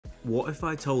What if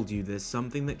I told you there's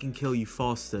something that can kill you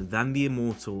faster than the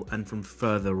immortal and from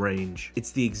further range?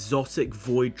 It's the exotic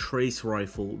void trace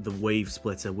rifle, the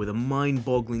Wavesplitter, with a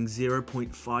mind-boggling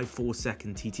 0.54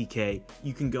 second TTK.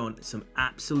 You can go on some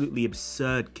absolutely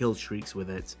absurd kill streaks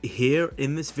with it. Here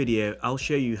in this video, I'll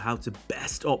show you how to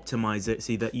best optimize it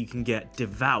so that you can get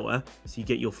devour, so you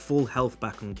get your full health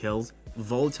back on kills,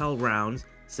 volatile rounds,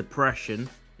 suppression,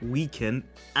 weaken,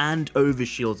 and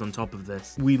overshields on top of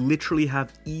this. We literally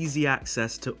have easy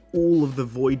access to all of the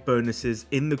void bonuses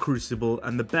in the Crucible,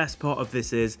 and the best part of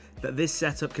this is that this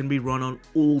setup can be run on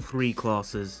all three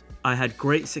classes. I had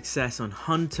great success on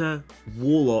Hunter,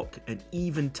 Warlock, and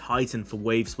even Titan for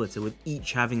Wavesplitter, with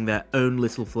each having their own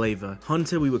little flavor.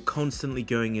 Hunter, we were constantly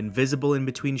going invisible in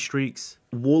between streaks.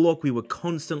 Warlock, we were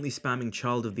constantly spamming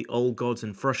Child of the Old Gods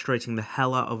and frustrating the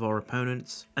hell out of our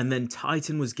opponents. And then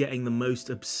Titan was getting the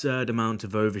most absurd amount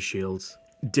of overshields.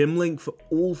 Dim link for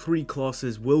all three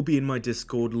classes will be in my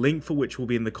Discord, link for which will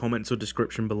be in the comments or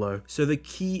description below. So the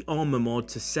key armor mod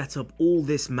to set up all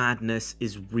this madness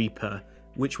is Reaper,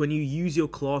 which when you use your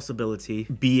class ability,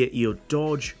 be it your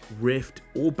dodge, rift,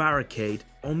 or barricade,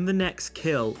 on the next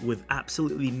kill with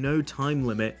absolutely no time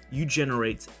limit, you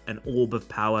generate an orb of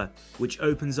power, which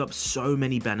opens up so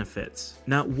many benefits.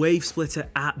 Now, Wavesplitter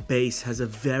at base has a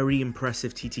very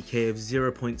impressive TTK of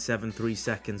 0.73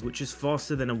 seconds, which is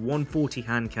faster than a 140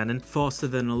 hand cannon, faster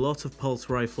than a lot of pulse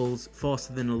rifles,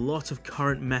 faster than a lot of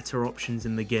current meta options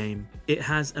in the game. It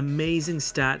has amazing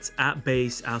stats at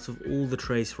base out of all the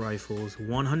trace rifles,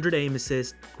 100 aim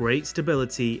assist, great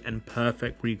stability, and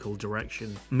perfect recoil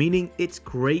direction, meaning it's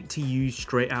great to use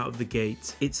straight out of the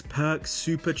gate. Its perk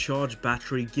Supercharged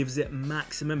Battery gives it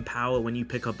maximum power when you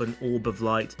pick up an Orb of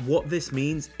Light. What this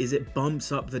means is it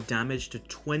bumps up the damage to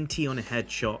 20 on a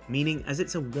headshot, meaning as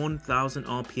it's a 1000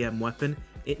 RPM weapon,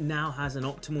 it now has an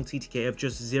optimal TTK of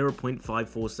just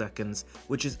 0.54 seconds,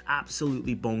 which is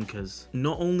absolutely bonkers.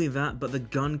 Not only that, but the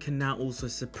gun can now also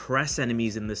suppress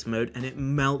enemies in this mode, and it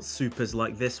melts supers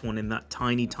like this one in that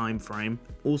tiny time frame.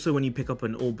 Also, when you pick up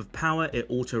an Orb of Power, it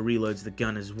auto reloads the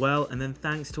gun as well, and then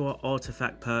thanks to our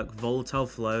artifact perk Volatile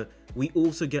Flow, we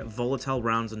also get volatile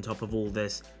rounds on top of all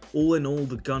this. All in all,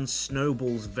 the gun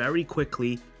snowballs very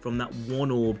quickly from that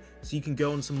one orb, so you can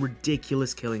go on some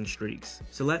ridiculous killing streaks.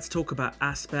 So let's talk about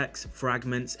aspects,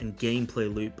 fragments, and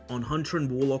gameplay loop. On Hunter and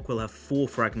Warlock we'll have 4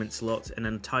 fragment slots, and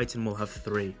on Titan we'll have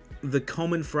 3. The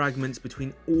common fragments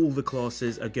between all the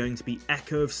classes are going to be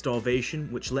Echo of Starvation,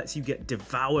 which lets you get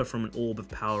Devour from an Orb of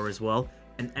Power as well,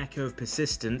 and Echo of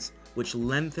Persistence, which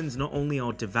lengthens not only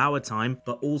our Devour time,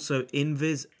 but also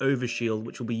Invis Overshield,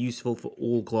 which will be useful for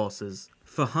all classes.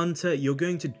 For Hunter, you're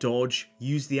going to dodge,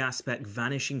 use the aspect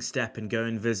Vanishing Step, and go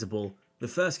invisible. The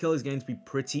first kill is going to be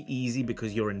pretty easy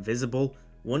because you're invisible.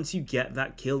 Once you get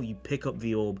that kill, you pick up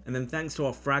the orb, and then thanks to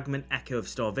our fragment Echo of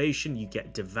Starvation, you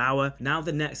get Devour. Now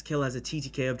the next kill has a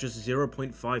TTK of just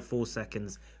 0.54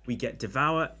 seconds. We get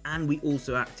Devour, and we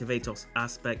also activate our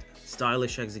aspect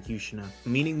Stylish Executioner,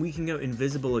 meaning we can go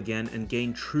invisible again and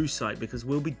gain True Sight because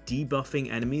we'll be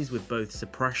debuffing enemies with both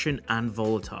suppression and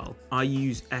volatile. I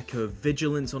use Echo of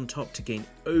Vigilance on top to gain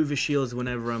overshields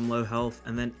whenever I'm low health,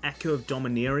 and then Echo of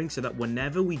Domineering so that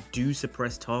whenever we do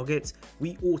suppress targets,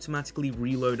 we automatically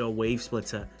reload our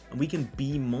Wavesplitter, and we can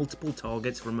beam multiple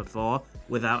targets from afar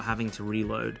without having to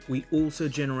reload. We also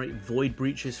generate Void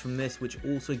Breaches from this, which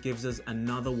also gives us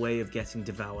another way of getting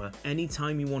Devour.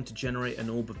 Anytime you want to generate an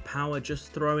Orb of Power,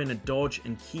 just throw in a dodge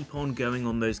and keep on going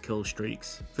on those kill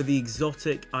streaks. For the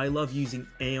exotic, I love using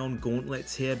Aeon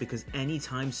Gauntlets here because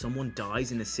anytime someone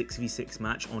dies in a 6v6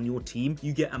 match on your team,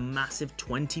 you get a massive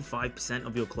 25%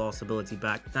 of your class ability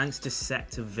back thanks to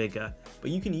Sect of Vigor.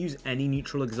 But you can use any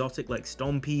neutral exotic like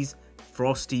Stompies,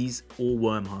 Frosties, or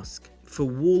Wormhusk. For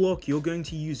Warlock, you're going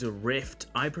to use a Rift.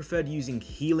 I preferred using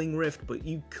Healing Rift, but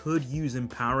you could use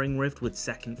Empowering Rift with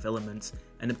Second Filaments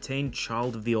and obtain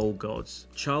Child of the Old Gods.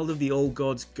 Child of the Old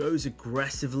Gods goes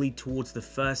aggressively towards the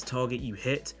first target you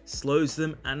hit, slows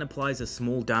them, and applies a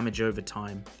small damage over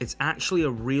time. It's actually a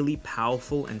really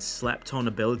powerful and slept on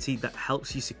ability that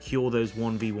helps you secure those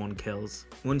 1v1 kills.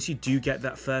 Once you do get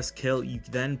that first kill, you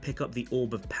then pick up the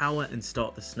Orb of Power and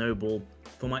start the snowball.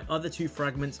 For my other 2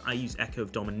 fragments, I use Echo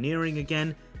of Domineering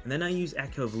again, and then I use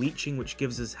Echo of Leeching, which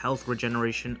gives us health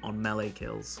regeneration on melee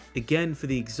kills. Again, for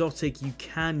the exotic, you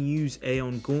can use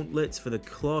Aeon Gauntlets for the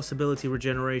class ability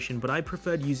regeneration, but I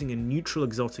preferred using a neutral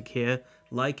exotic here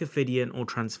like Ophidian or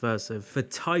Transversive. For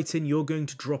Titan, you're going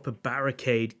to drop a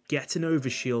Barricade, get an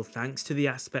Overshield thanks to the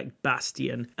aspect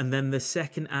Bastion, and then the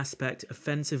second aspect,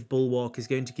 Offensive Bulwark, is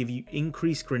going to give you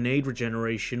increased grenade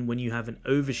regeneration when you have an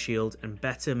Overshield and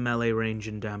better melee range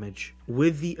and damage.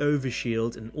 With the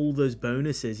Overshield and all those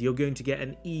bonuses, you're going to get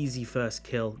an easy first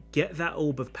kill, get that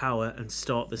Orb of Power and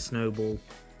start the snowball.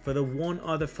 For the one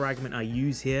other fragment I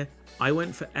use here, I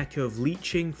went for Echo of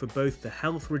Leeching for both the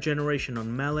health regeneration on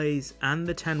melees and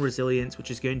the 10 resilience, which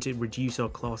is going to reduce our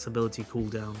class ability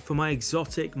cooldown. For my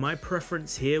exotic, my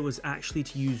preference here was actually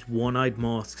to use One-Eyed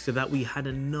Mask so that we had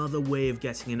another way of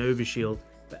getting an Overshield.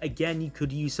 But again, you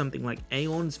could use something like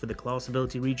Aeons for the class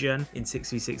ability regen in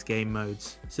 6v6 game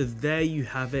modes. So there you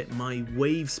have it, my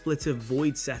Wavesplitter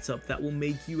Void setup that will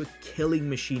make you a killing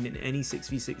machine in any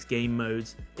 6v6 game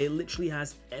modes. It literally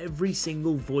has every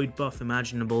single Void buff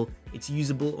imaginable, it's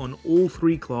usable on all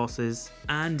 3 classes,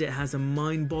 and it has a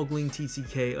mind-boggling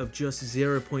TTK of just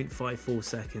 0.54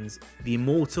 seconds. The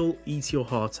Immortal eats your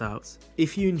heart out.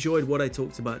 If you enjoyed what I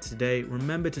talked about today,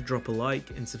 remember to drop a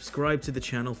like and subscribe to the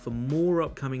channel for more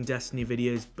upcoming Destiny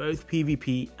videos, both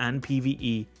PvP and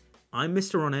PvE. I'm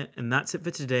Mr. On It, and that's it for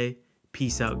today.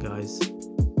 Peace out, guys.